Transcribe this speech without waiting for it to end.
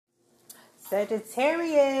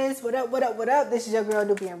Sagittarius, what up, what up, what up? This is your girl,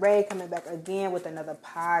 Nubian Ray, coming back again with another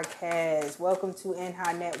podcast. Welcome to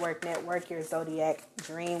NHI Network, your zodiac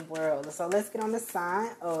dream world. So let's get on the sign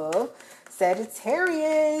of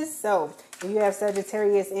Sagittarius. So if you have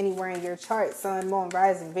Sagittarius anywhere in your chart, Sun, Moon,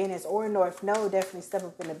 Rising, Venus, or North Node, definitely step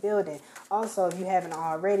up in the building. Also, if you haven't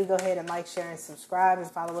already, go ahead and like, share, and subscribe,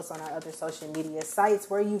 and follow us on our other social media sites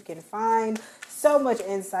where you can find so much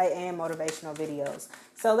insight and motivational videos.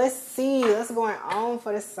 So let's see what's going on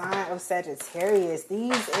for the sign of Sagittarius.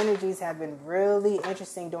 These energies have been really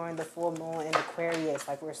interesting during the full moon in Aquarius.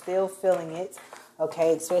 Like, we're still feeling it,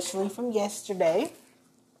 okay, especially from yesterday.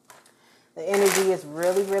 The energy is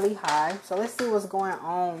really, really high. So let's see what's going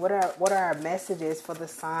on. What are our messages for the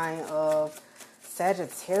sign of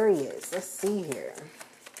Sagittarius? Let's see here.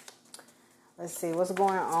 Let's see what's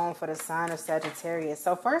going on for the sign of Sagittarius.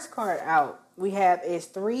 So first card out we have is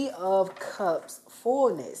Three of Cups,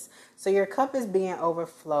 fullness. So your cup is being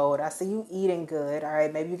overflowed. I see you eating good. All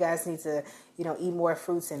right, maybe you guys need to, eat more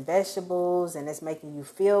fruits and vegetables, and it's making you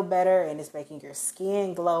feel better, and it's making your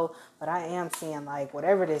skin glow. But I am seeing, like,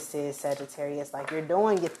 whatever this is, Sagittarius, like, you're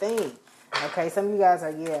doing your thing. Okay, some of you guys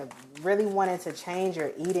are, really wanting to change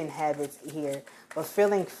your eating habits here, but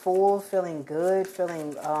feeling full, feeling good,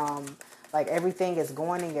 feeling like everything is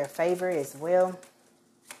going in your favor as well.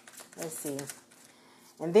 Let's see.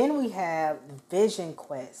 And then we have vision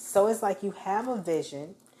quest. So it's like you have a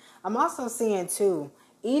vision. I'm also seeing too,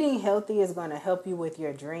 eating healthy is going to help you with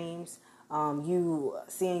your dreams. You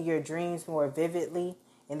seeing your dreams more vividly.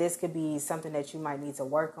 And this could be something that you might need to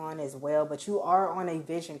work on as well. But you are on a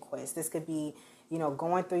vision quest. This could be,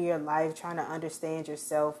 going through your life, trying to understand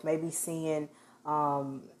yourself, maybe seeing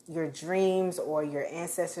your dreams or your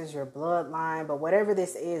ancestors, your bloodline. But whatever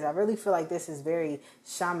this is, I really feel like this is very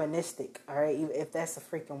shamanistic, all right, if that's a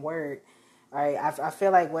freaking word. All right, I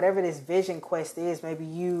feel like whatever this vision quest is, maybe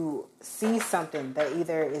you see something that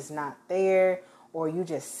either is not there, or you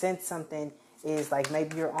just sense something is like,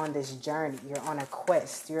 maybe you're on this journey, you're on a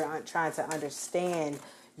quest, you're trying to understand,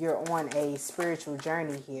 you're on a spiritual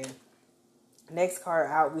journey here. Next card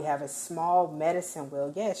out, we have a small medicine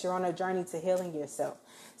wheel. Yes, you're on a journey to healing yourself.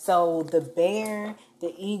 So the bear,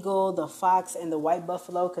 the eagle, the fox, and the white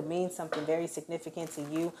buffalo could mean something very significant to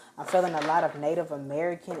you. I'm feeling a lot of Native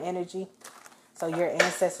American energy. So your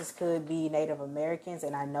ancestors could be Native Americans,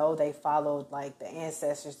 and I know they followed, like, the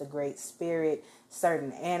ancestors, the Great Spirit,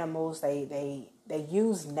 certain animals. They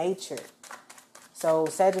use nature. So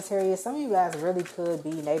Sagittarius, some of you guys really could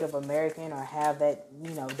be Native American or have that,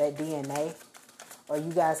 that DNA. Or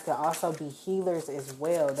you guys could also be healers as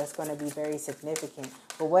well. That's going to be very significant.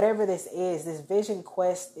 But whatever this is, this vision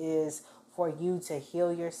quest is for you to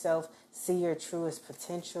heal yourself, see your truest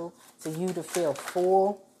potential, to you to feel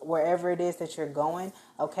full wherever it is that you're going,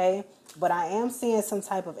 okay? But I am seeing some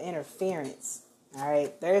type of interference, all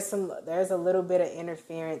right? There's a little bit of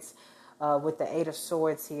interference with the Eight of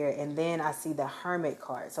Swords here, and then I see the Hermit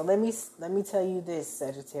card. So let me tell you this,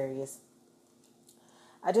 Sagittarius.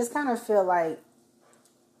 I just kind of feel like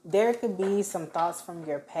there could be some thoughts from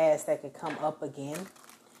your past that could come up again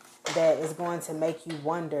that is going to make you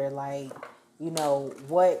wonder, like,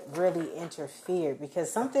 what really interfered,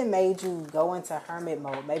 because something made you go into hermit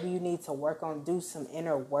mode. Maybe you need to do some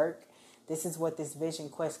inner work. This is what this vision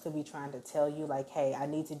quest could be trying to tell you, like, hey, I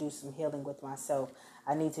need to do some healing with myself.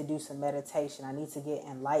 I need to do some meditation. I need to get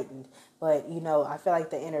enlightened. But, I feel like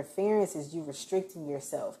the interference is you restricting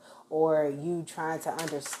yourself, or you trying to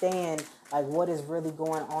understand, like, what is really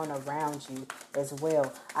going on around you as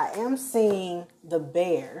well. I am seeing the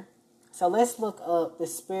bear. So let's look up the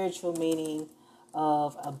spiritual meaning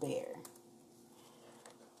of a bear.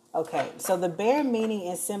 Okay, so the bear meaning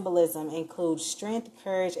and symbolism includes strength,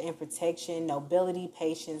 courage, and protection, nobility,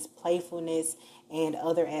 patience, playfulness, and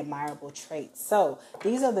other admirable traits. So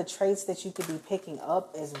these are the traits that you could be picking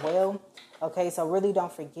up as well. Okay, so really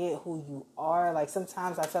don't forget who you are. Like,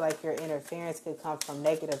 sometimes I feel like your interference could come from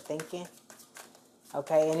negative thinking.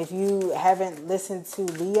 Okay, and if you haven't listened to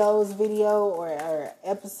Leo's video or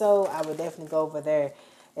episode, I would definitely go over there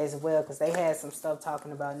as well, because they had some stuff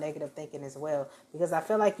talking about negative thinking as well. Because I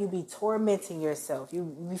feel like you be tormenting yourself. You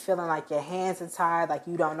be feeling like your hands are tied, like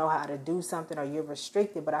you don't know how to do something, or you're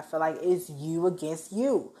restricted. But I feel like it's you against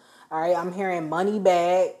you. All right, I'm hearing money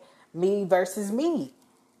bag, me versus me.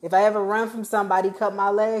 If I ever run from somebody, cut my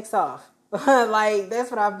legs off. Like,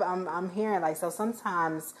 that's what I'm hearing. Like, so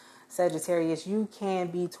sometimes, Sagittarius, you can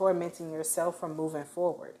be tormenting yourself from moving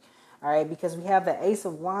forward. All right, because we have the Ace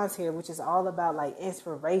of Wands here, which is all about like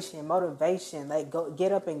inspiration, motivation, like go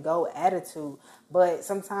get up and go attitude. But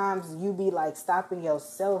sometimes you be like stopping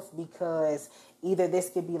yourself because either this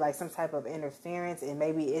could be like some type of interference, and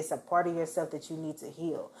maybe it's a part of yourself that you need to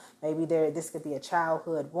heal. Maybe this could be a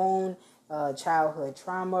childhood wound, childhood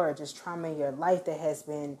trauma, or just trauma in your life that has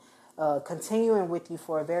been continuing with you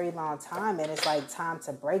for a very long time, and it's like time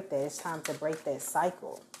to break that. It's time to break that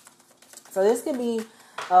cycle. So this could be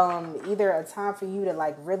either a time for you to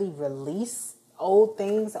like really release old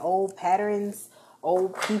things, old patterns,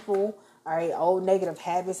 old people, all right, old negative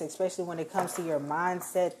habits, especially when it comes to your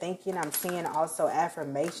mindset, thinking. I'm seeing also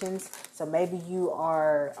affirmations. So maybe you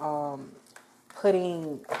are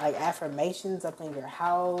putting like affirmations up in your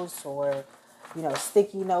house, or, you know,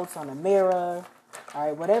 sticky notes on a mirror. All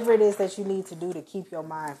right, whatever it is that you need to do to keep your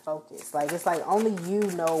mind focused. Like, it's like only you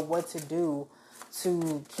know what to do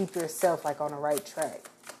to keep yourself like on the right track.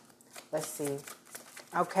 Let's see.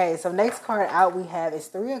 Okay, so next card out we have is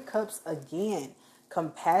Three of Cups again.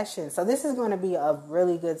 Compassion. So this is going to be a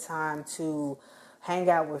really good time to hang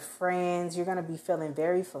out with friends. You're going to be feeling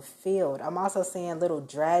very fulfilled. I'm also seeing little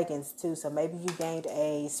dragons too. So maybe you gained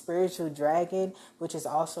a spiritual dragon, which is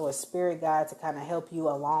also a spirit guide to kind of help you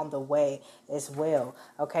along the way as well.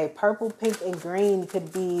 Okay, purple, pink, and green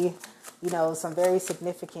could be, you know, some very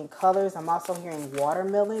significant colors. I'm also hearing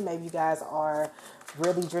watermelon. Maybe you guys are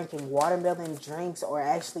really drinking watermelon drinks, or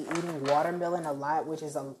actually eating watermelon a lot, which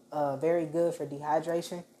is very good for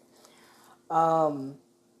dehydration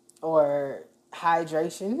or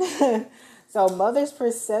hydration. So mother's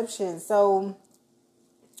perception. So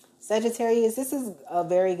Sagittarius, this is a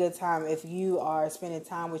very good time if you are spending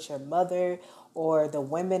time with your mother or the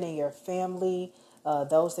women in your family,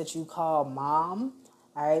 those that you call mom.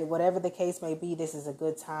 All right, whatever the case may be, this is a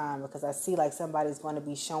good time, because I see like somebody's going to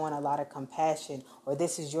be showing a lot of compassion, or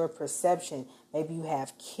this is your perception. Maybe you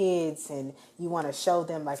have kids and you want to show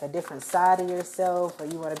them like a different side of yourself, or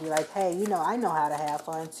you want to be like, hey, you know, I know how to have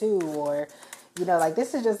fun too, or, you know, like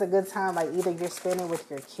this is just a good time, like either you're spending with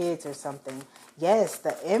your kids or something. Yes,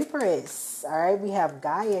 the Empress. All right, we have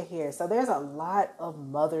Gaia here. So there's a lot of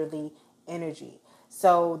motherly energy.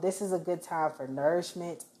 So this is a good time for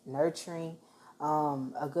nourishment, nurturing,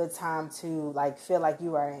 a good time to like feel like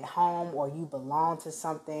you are at home, or you belong to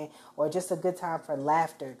something, or just a good time for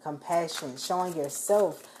laughter, compassion, showing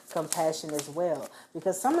yourself compassion as well.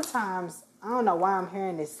 Because sometimes, I don't know why I'm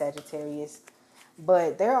hearing this, Sagittarius,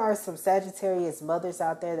 but there are some Sagittarius mothers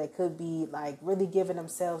out there that could be like really giving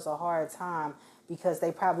themselves a hard time because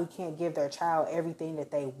they probably can't give their child everything that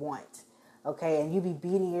they want. Okay, and you be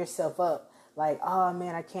beating yourself up like, oh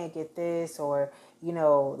man, I can't get this, or, you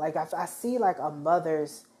know, like I see like a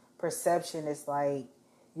mother's perception is like,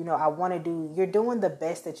 you know, I want to do, you're doing the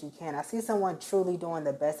best that you can. I see someone truly doing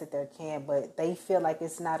the best that they can, but they feel like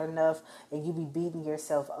it's not enough, and you be beating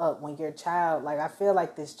yourself up when your child, like I feel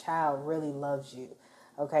like this child really loves you.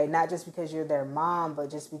 Okay, not just because you're their mom,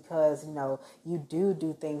 but just because, you know, you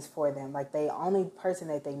do things for them. Like the only person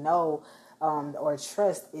that they know or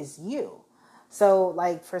trust is you. So,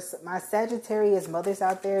 like, for my Sagittarius mothers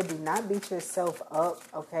out there, do not beat yourself up,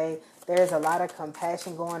 okay? There's a lot of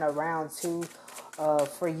compassion going around, too,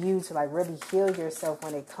 for you to, like, really heal yourself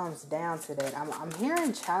when it comes down to that. I'm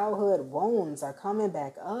hearing childhood wounds are coming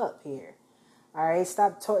back up here. All right,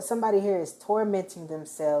 somebody here is tormenting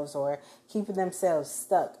themselves or keeping themselves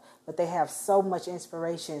stuck, but they have so much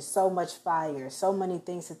inspiration, so much fire, so many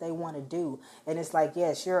things that they want to do. And it's like,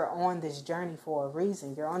 yes, you're on this journey for a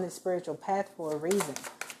reason. You're on this spiritual path for a reason.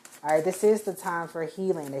 All right, this is the time for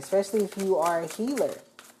healing, especially if you are a healer.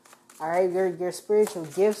 All right, your spiritual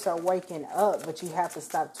gifts are waking up, but you have to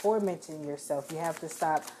stop tormenting yourself. You have to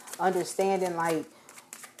stop understanding, like,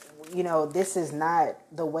 you know, this is not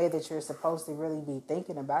the way that you're supposed to really be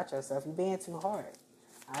thinking about yourself. You're being too hard.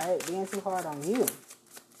 All right, being too hard on you.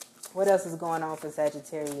 What else is going on for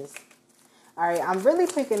Sagittarius? All right, I'm really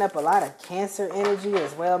picking up a lot of Cancer energy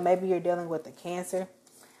as well. Maybe you're dealing with the Cancer.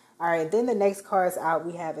 All right, then the next cards out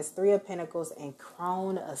we have is Three of Pentacles and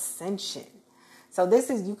Crone Ascension. So this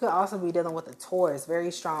is, you could also be dealing with a Taurus,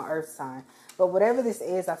 very strong earth sign. But whatever this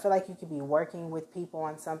is, I feel like you could be working with people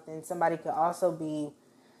on something. Somebody could also be,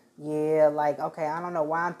 yeah, like, okay, I don't know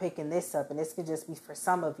why I'm picking this up, and this could just be for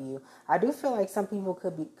some of you. I do feel like some people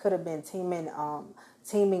could have been teaming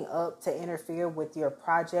up to interfere with your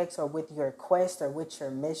projects or with your quest or with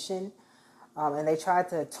your mission. And they tried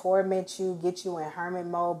to torment you, get you in hermit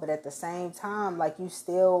mode, but at the same time, like, you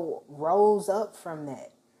still rose up from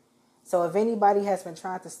that. So if anybody has been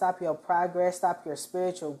trying to stop your progress, stop your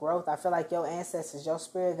spiritual growth, I feel like your ancestors, your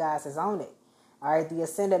spirit guides is on it. All right, the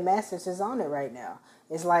Ascended Masters is on it right now.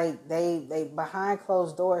 It's like they behind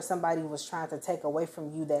closed doors, somebody was trying to take away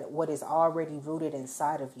from you that what is already rooted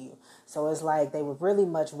inside of you. So it's like they were really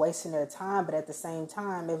much wasting their time, but at the same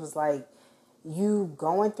time, it was like you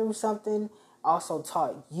going through something also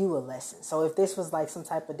taught you a lesson. So if this was like some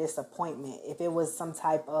type of disappointment, if it was some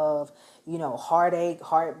type of, heartache,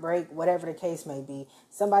 heartbreak, whatever the case may be,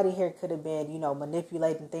 somebody here could have been,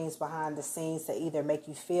 manipulating things behind the scenes to either make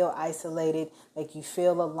you feel isolated, make you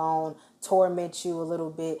feel alone, torment you a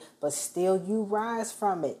little bit, but still you rise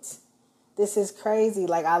from it. This is crazy.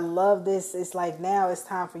 Like, I love this. It's like now it's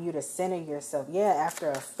time for you to center yourself. Yeah, after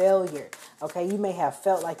a failure. Okay, you may have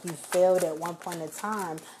felt like you failed at one point in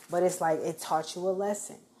time, but it's like it taught you a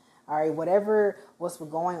lesson. All right, whatever was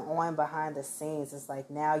going on behind the scenes, it's like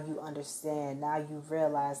now you understand. Now you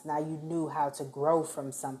realize. Now you knew how to grow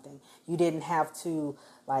from something. You didn't have to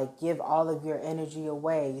like give all of your energy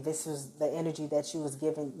away. This was the energy that you was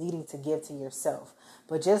needing to give to yourself.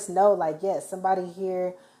 But just know, like, yes, somebody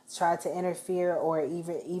here try to interfere, or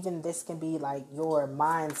even this can be like your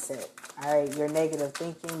mindset. All right, your negative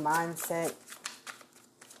thinking mindset.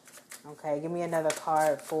 Okay, give me another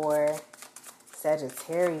card for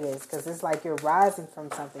Sagittarius, because it's like you're rising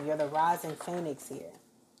from something. You're the rising phoenix here.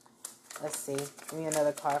 Let's see. Give me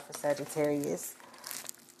another card for Sagittarius.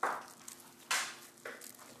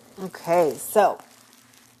 Okay, so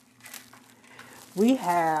we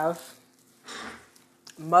have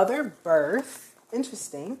Mother Birth.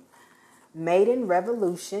 Interesting. Maiden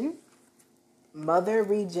Revolution, Mother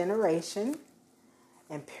Regeneration,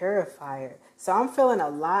 and Purifier. So I'm feeling a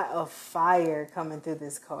lot of fire coming through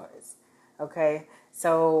these cards. Okay,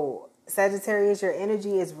 so Sagittarius, your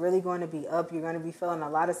energy is really going to be up. You're going to be feeling a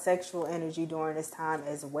lot of sexual energy during this time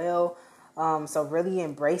as well. So really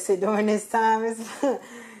embrace it during this time.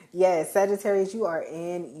 Yes, Sagittarius, you are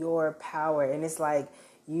in your power. And it's like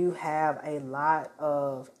you have a lot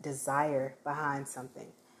of desire behind something.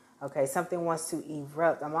 Okay, something wants to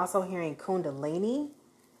erupt. I'm also hearing Kundalini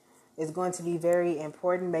is going to be very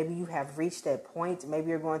important. Maybe you have reached that point. Maybe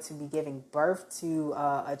you're going to be giving birth to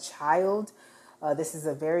a child. This is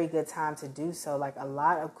a very good time to do so. Like a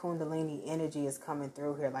lot of Kundalini energy is coming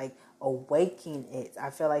through here, like awaken it.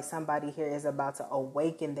 I feel like somebody here is about to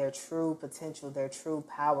awaken their true potential, their true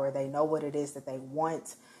power. They know what it is that they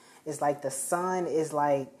want. It's like the sun is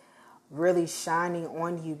like really shining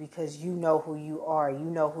on you because you know who you are. You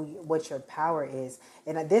know what your power is.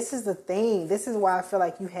 And this is the thing. This is why I feel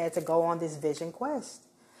like you had to go on this vision quest.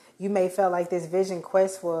 You may feel like this vision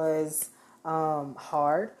quest was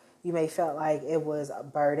hard. You may felt like it was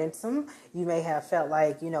burdensome. You may have felt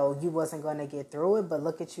like, you wasn't going to get through it. But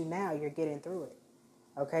look at you now. You're getting through it.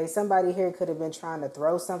 Okay, somebody here could have been trying to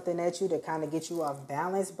throw something at you to kind of get you off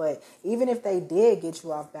balance. But even if they did get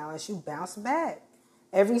you off balance, you bounce back.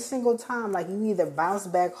 Every single time, like you either bounce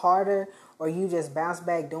back harder or you just bounce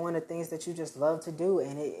back doing the things that you just love to do.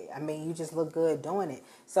 And you just look good doing it.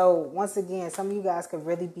 So once again, some of you guys could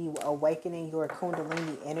really be awakening your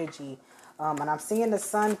Kundalini energy. And I'm seeing the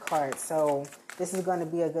Sun card. So this is going to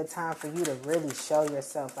be a good time for you to really show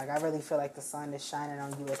yourself. Like I really feel like the sun is shining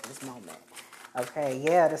on you at this moment. Okay,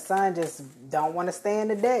 yeah, the sun just don't want to stay in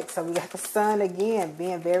the deck. So we got the sun again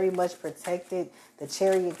being very much protected. The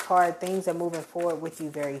Chariot card, things are moving forward with you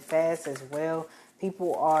very fast as well.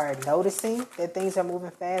 People are noticing that things are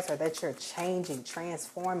moving fast or that you're changing,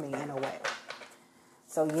 transforming in a way.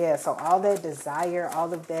 So yeah, so all that desire,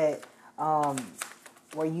 all of that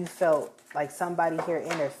where you felt like somebody here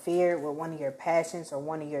interfered with one of your passions or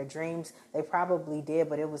one of your dreams, they probably did,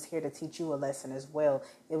 but it was here to teach you a lesson as well.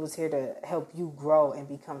 It was here to help you grow and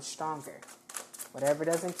become stronger. Whatever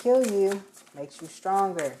doesn't kill you makes you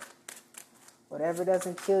stronger. Whatever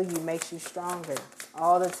doesn't kill you makes you stronger.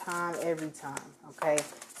 All the time, every time. Okay?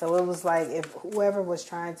 So it was like if whoever was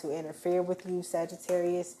trying to interfere with you,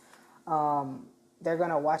 Sagittarius, they're going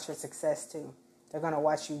to watch your success too. They're going to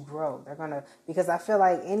watch you grow. Because I feel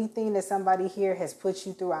like anything that somebody here has put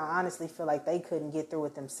you through, I honestly feel like they couldn't get through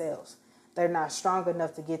it themselves. They're not strong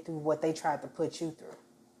enough to get through what they tried to put you through.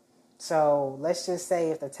 So let's just say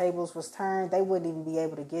if the tables was turned, they wouldn't even be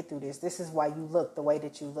able to get through this. This is why you look the way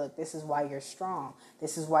that you look. This is why you're strong.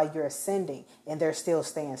 This is why you're ascending and they're still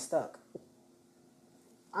staying stuck.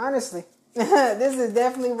 Honestly, this is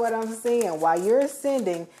definitely what I'm seeing. While you're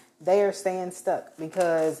ascending, they are staying stuck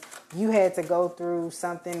because you had to go through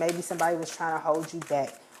something. Maybe somebody was trying to hold you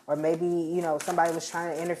back, or maybe, somebody was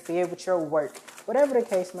trying to interfere with your work. Whatever the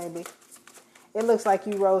case may be, it looks like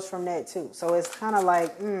you rose from that too. So it's kind of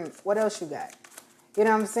like, what else you got? You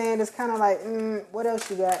know what I'm saying? It's kind of like, what else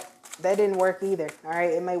you got? That didn't work either. All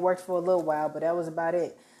right. It may work for a little while, but that was about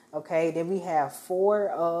it. Okay, then we have Four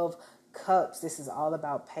of Cups. This is all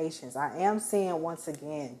about patience. I am seeing once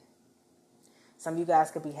again, some of you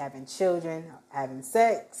guys could be having children, having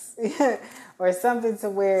sex, or something to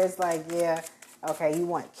where it's like, yeah, okay, you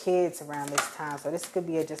want kids around this time. So this could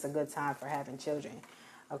be just a good time for having children.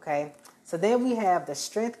 Okay, so then we have the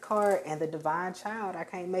Strength card and the Divine Child. I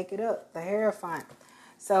can't make it up. The Hierophant.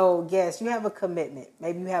 So yes, you have a commitment.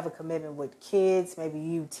 Maybe you have a commitment with kids. Maybe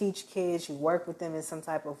you teach kids. You work with them in some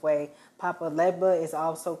type of way. Papa Legba is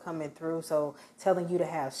also coming through. So telling you to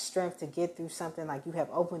have strength to get through something, like you have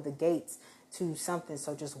opened the gates to something.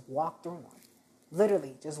 So just walk through them.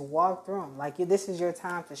 Literally, just walk through them. Like this is your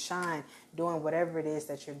time to shine doing whatever it is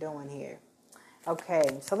that you're doing here.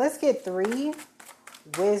 Okay, so let's get 3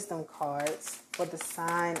 wisdom cards for the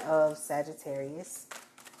sign of Sagittarius.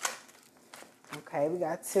 Okay, we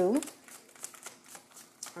got 2.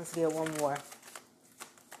 Let's get one more.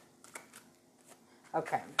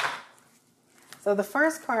 Okay. So the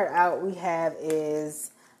first card out we have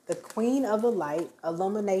is the Queen of the Light,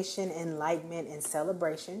 illumination, enlightenment, and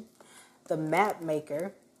celebration. The Map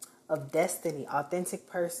Maker of Destiny, authentic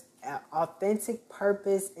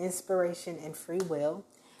purpose, inspiration, and free will.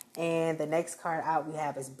 And the next card out we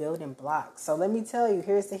have is Building Blocks. So let me tell you,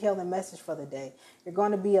 here's the healing message for the day. You're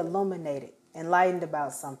going to be illuminated, enlightened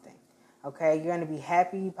about something. Okay, you're going to be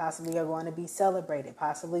happy. Possibly you're going to be celebrated.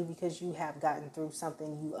 Possibly because you have gotten through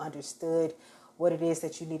something. You understood what it is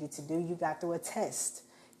that you needed to do. You got through a test.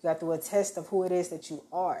 You got through a test of who it is that you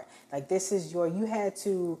are. Like this is you had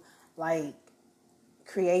to like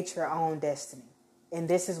create your own destiny. And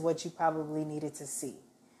this is what you probably needed to see.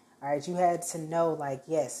 All right, you had to know, like,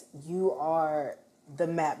 yes, you are the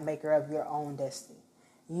map maker of your own destiny.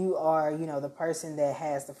 You are, the person that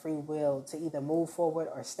has the free will to either move forward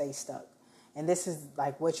or stay stuck. And this is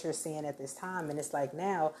like what you're seeing at this time. And it's like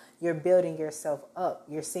now you're building yourself up.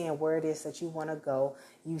 You're seeing where it is that you want to go.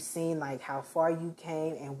 You've seen like how far you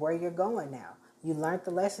came and where you're going now. You learned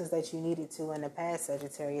the lessons that you needed to in the past,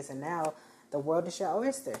 Sagittarius, and now the world is your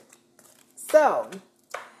oyster. So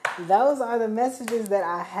those are the messages that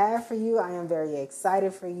I have for you. I am very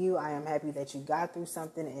excited for you. I am happy that you got through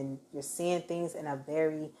something and you're seeing things in a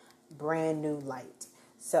very brand new light.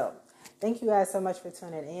 So thank you guys so much for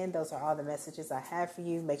tuning in. Those are all the messages I have for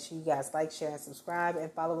you. Make sure you guys like, share, and subscribe,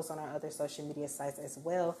 and follow us on our other social media sites as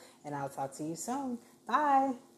well. And I'll talk to you soon. Bye.